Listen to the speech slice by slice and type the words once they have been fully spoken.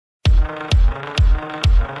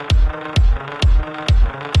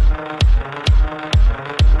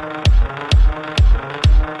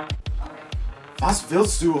Was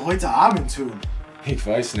willst du heute Abend tun? Ich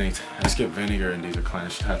weiß nicht. Es gibt weniger in dieser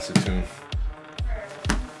kleinen Stadt zu tun.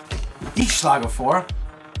 Ich schlage vor,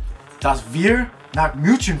 dass wir nach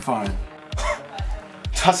München fahren.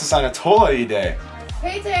 Das ist eine tolle Idee.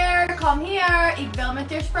 Peter, komm hier, ich will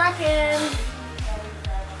mit dir sprechen.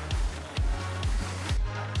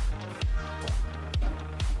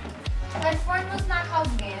 Dein Freund muss nach Hause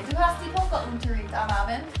gehen. Du hast die Pokerunterricht am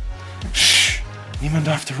Abend. Psst, niemand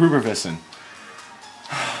darf darüber wissen.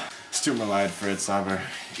 Es tut mir leid, Fritz, aber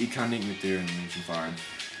ich kann nicht mit dir in München fahren.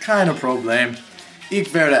 Kein Problem.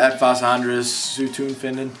 Ich werde etwas anderes zu tun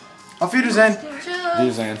finden. Auf Wiedersehen. Tschüss.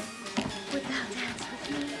 Wiedersehen.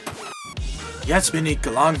 Jetzt bin ich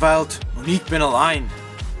gelangweilt und ich bin allein.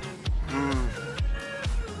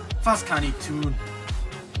 Was kann ich tun?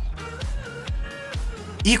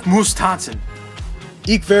 Ich muss tanzen.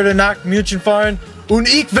 Ich werde nach München fahren und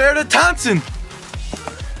ich werde tanzen.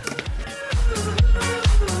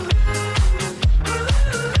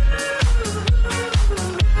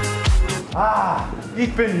 Ah,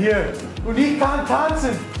 ich bin hier und ich kann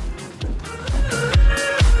tanzen.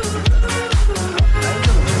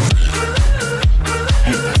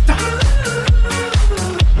 Du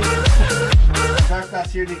darfst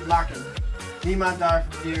das hier nicht machen. Niemand darf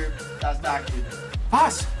dir das Dach geben.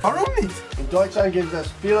 Was? Warum nicht? In Deutschland gibt es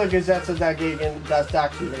viele Gesetze dagegen, das Dach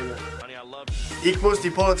zu nehmen. Ich muss die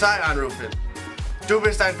Polizei anrufen. Du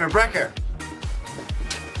bist ein Verbrecher.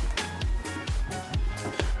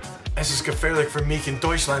 Es ist gefährlich für mich in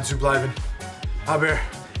Deutschland zu bleiben. Aber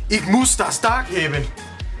ich muss das Dach heben.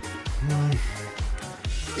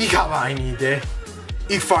 Ich habe eine Idee.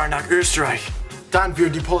 Ich fahre nach Österreich. Dann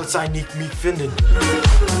wird die Polizei nicht mich finden.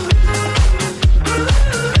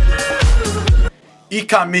 Ich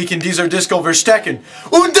kann mich in dieser Disco verstecken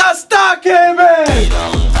und das Dach heben!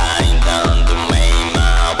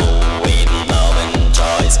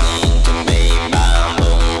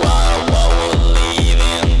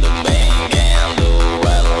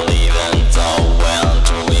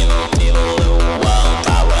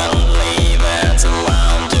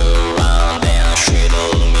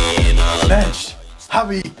 Mensch,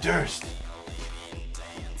 habe ich Durst.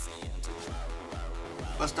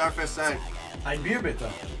 Was darf es sein? Ein Bier bitte.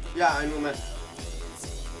 Ja, einen Moment.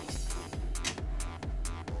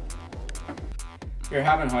 Wir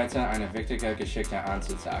haben heute eine wichtige Geschichte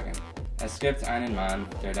anzusagen. Es gibt einen Mann,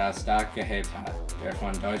 der das Dach gehebt hat, der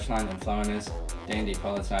von Deutschland entflohen ist, den die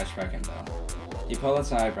Polizei sprechen will. Die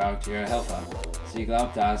Polizei braucht ihre Hilfe. Sie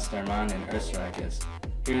glaubt, dass der Mann in Österreich ist.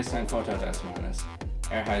 Hier ist ein Foto des Mannes.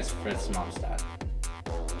 Er heißt Fritz Momstadt.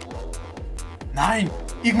 Nein,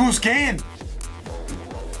 ich muss gehen.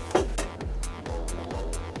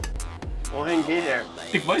 Wohin geht er?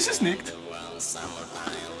 Ich weiß es nicht.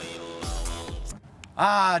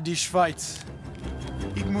 Ah, die Schweiz.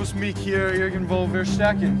 Ich muss mich hier irgendwo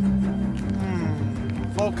verstecken.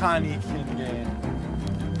 Wo kann ich hingehen?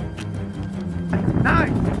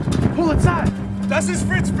 Nein! Polizei! Das ist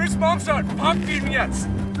Fritz Momstadt. Packt ihn jetzt.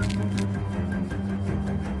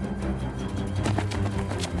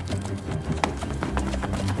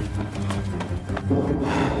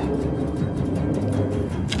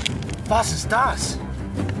 Was ist das?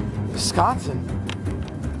 Wisconsin.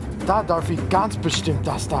 Da darf ich ganz bestimmt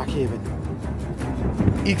das Dach heben.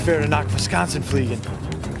 Ich werde nach Wisconsin fliegen.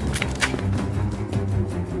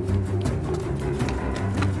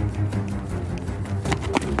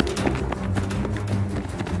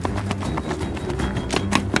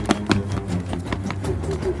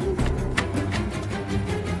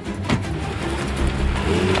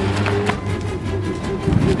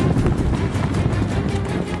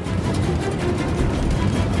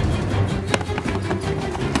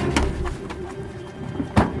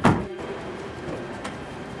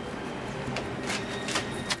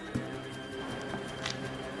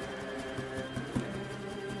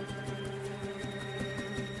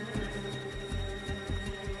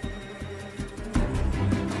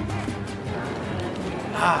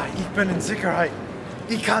 Ah, ich bin in Sicherheit.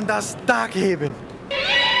 Ich kann das Dach heben.